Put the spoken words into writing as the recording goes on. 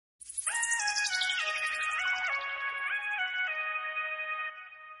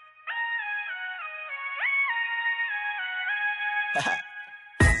Hey,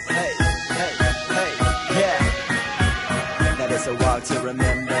 hey, hey, yeah. That is a walk to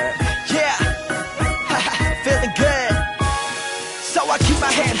remember. Yeah, feeling good. So I keep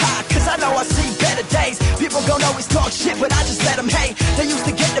my head high, cause I know I see better days. People gon' always talk shit, but I just let them hate. They used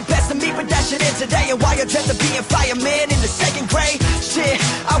to get the best of me, but that shit in today. And why I dreamt of being fireman in the second grade. Shit,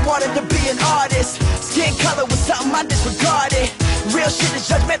 I wanted to be an artist. Skin color was something I disregarded. Real shit is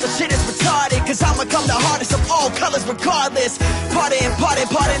judgmental, shit is retarded. Cause I'ma come the hardest of all colors regardless.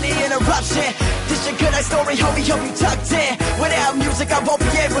 Pardon the interruption. This your good night story, homie, hope you tucked in. Without music I won't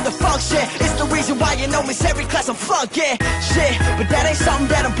be able to function. It's the reason why in almost every class I'm flunking. Shit, but that ain't something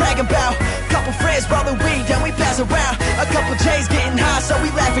that I'm bragging about. Couple friends rolling weed, then we pass around. A couple J's getting high, so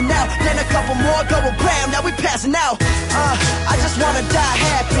we laughing now. Then a couple more go around, now we passing out. I just wanna die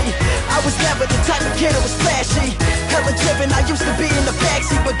happy. I was never the type of kid who was flashy. Hella driven, I used to be in the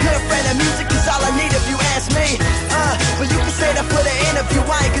backseat. But good friend of music is all I need if you ask me. But you can say that for the interview.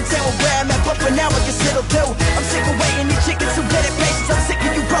 I ain't content with where I'm at, but for now I guess it'll do. I'm sick of waiting, these chickens who get it patience. I'm sick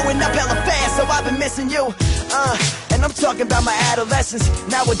of you growing up hella fast, so I've been missing you. And I'm talking about my adolescence.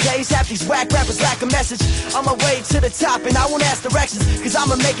 Nowadays, half these whack rappers lack a message. On my way to the top, and I won't ask directions. Cause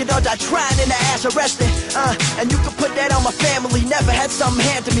I'ma make it or die trying in the ash arrested. And you can put that on my family. Never had something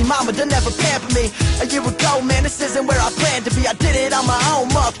handed to me, mama done never pampered me. A year ago, man, this isn't where I planned to be. I did it on my own,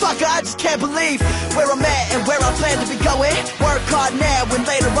 motherfucker, I just can't believe where I'm at and where I plan to be going. Work hard now, when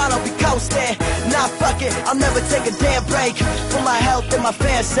later on I'll be coasting. Nah, fuck it, I'll never take a damn break. For my health and my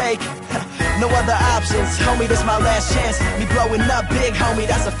fans' sake. No other options, homie, this my last chance. Me blowing up big, homie,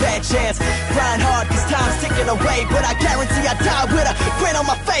 that's a fat chance. Grind hard, cause time's ticking away. But I guarantee I die with a grin on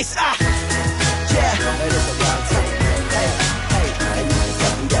my face. Yeah, it is a long time. Hey, hey, hey, you can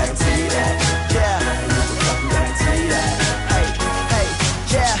fucking guarantee that. Yeah, you can fucking guarantee that. Hey, hey,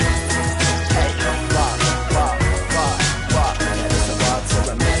 yeah. Hey, walk, walk, walk, walk. That is a walk to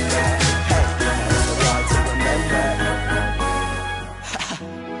remember. Hey, that is a walk to remember.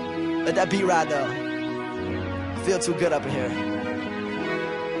 Let that beat ride though. I feel too good up in here.